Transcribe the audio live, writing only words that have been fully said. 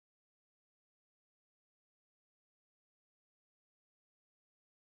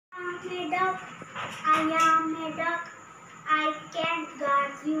am a dog. I am a dog. I can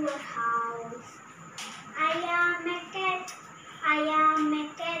guard your house. I am a cat. I am a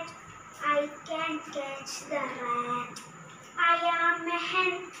cat. I can catch the rat. I am a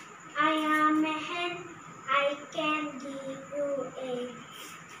hen. I am a hen. I can give you eggs.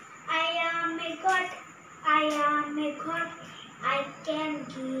 I am a goat. I am a goat. I can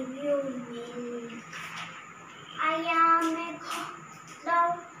give you milk. I am a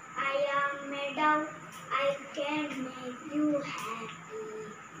dove. I am a dove. I can make you happy.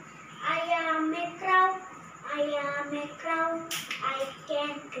 I am a crow. I am a crow. I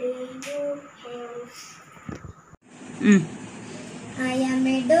can clean your house. I am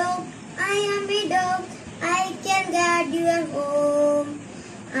a dog. I am a dog. I can guard your home.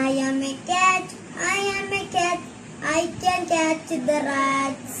 I am a cat. I am a cat. I can catch the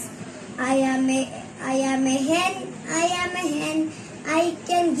rats. I am a hen. I am a hen. I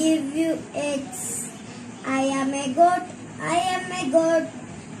can give you eggs. I am a goat. I am a goat.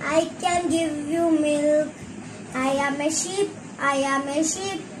 I can give you milk. I am a sheep. I am a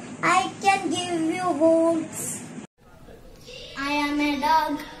sheep. I can give you goats. I am a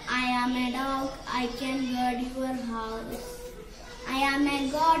dog. I am a dog. I can guard your house. I am a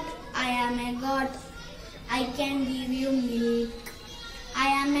goat. I am a goat. I can give you milk. I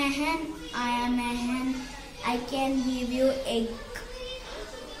am a hen. I am a hen. I can give you egg.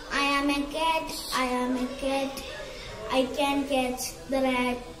 I am a cat. I am a cat. I can catch the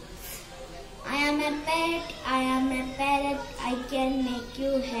rat. I am a pet. I am a parrot. I can make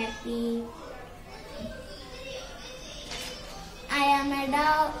you happy. I am a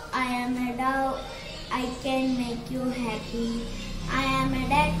dog. I am a dog. I can make you happy. I am a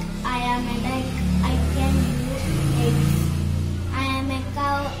duck. I am a duck. I can give you eggs. I am a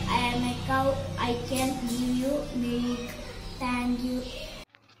cow. I am a cow. I can give you milk. Thank you.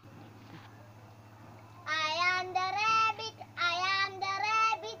 I am the rabbit. I am the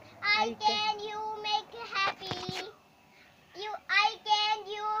rabbit. I can you make happy. I can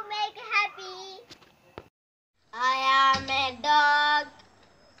you make happy. I am a dog.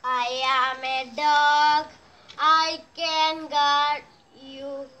 I am a dog. I can guard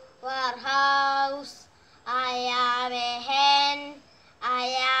your house. I am a hen. I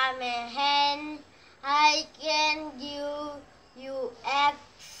am a hen. I can give you eggs.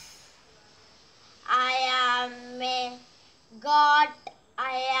 I am a goat.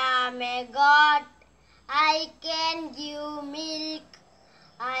 I am a goat. I can give milk.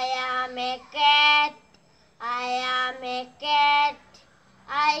 I am a cat. I am a cat.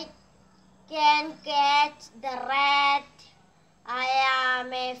 I can catch the rat. I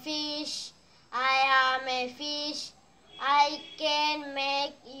am a fish. I am a fish. I can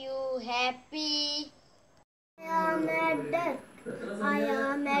make you happy. I am a duck. I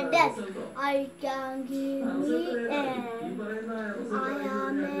am a duck. I can give me egg. I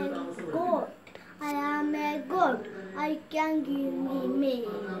am a goat. I am a goat. I can give me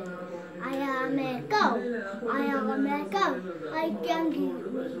milk. I am a cow. I am a cow. I can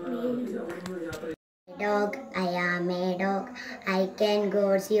give me milk. Dog. I am a dog. I can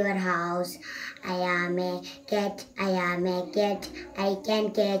go to your house. I am a cat. I am a cat. I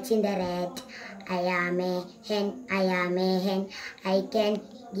can catch in the rat. I am a hen. I am a hen. I can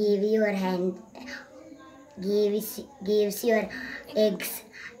give your hen. Gives your eggs.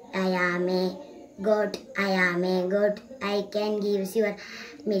 I am a goat. I am a goat. I can give your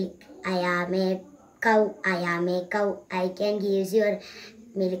milk. I am a cow. I am a cow. I can give your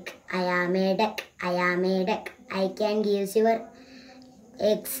milk. I am a duck. I am a duck. I can give your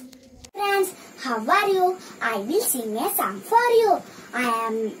eggs. Friends, how are you? I will sing a song for you.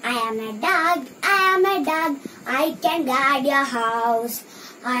 I am a dog. I am a dog. I can guard your house.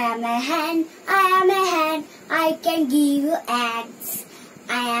 I am a hen. I am a hen. I can give you eggs.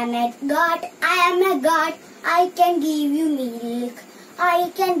 I am a goat. I am a goat. I can give you milk. I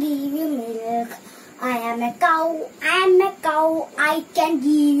can give you milk. I am a cow. I am a cow. I can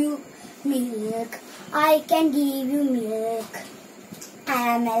give you milk. I can give you milk.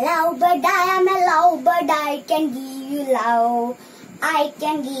 I am a lovebird. I am a lovebird. I can give you love. I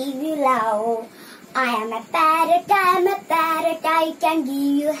can give you love. I am a parrot. I am a parrot. I can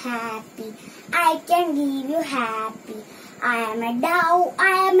give you happy. I can give you happy. I am a dove.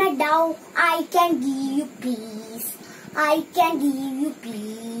 I am a dove. I can give you peace. I can give you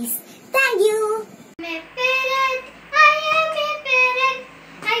peace. Thank you. I am a parrot. I am a parrot.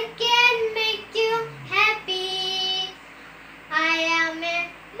 I can make you happy. I am a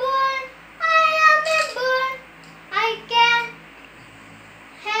bird. I am a bird. I can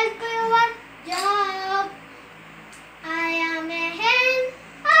help your job. I am a hen.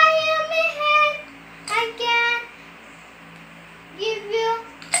 I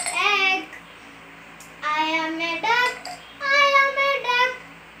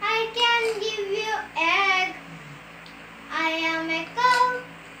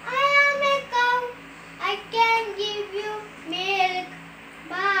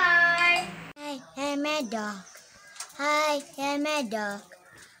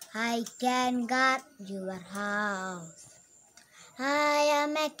I can guard your house. I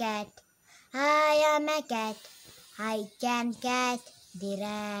am a cat. I am a cat. I can catch the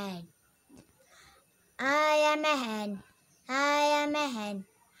rat. I am a hen. I am a hen.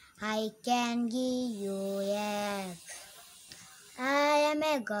 I can give you eggs. I am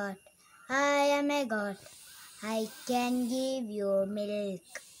a goat. I am a goat. I can give you milk.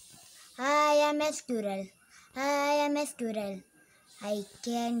 I am a squirrel. I am a squirrel. I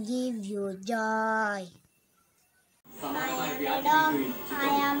can give you joy. I am a dog. I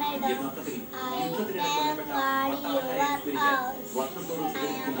am a dog. I can guard your house. I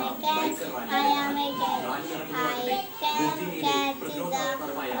am a cat. I am a cat. I can catch the rat.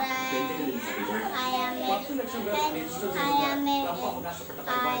 I am a hen. I am a hen.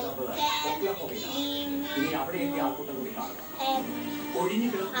 I can give you egg. I am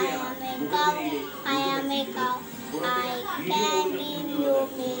a cow. I am a cow. I can give you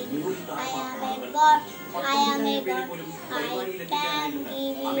milk. I am a goat. I am a goat. I can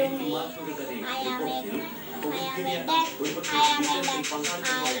give you milk. I am a duck. I am a duck.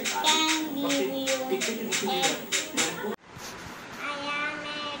 I can give you egg.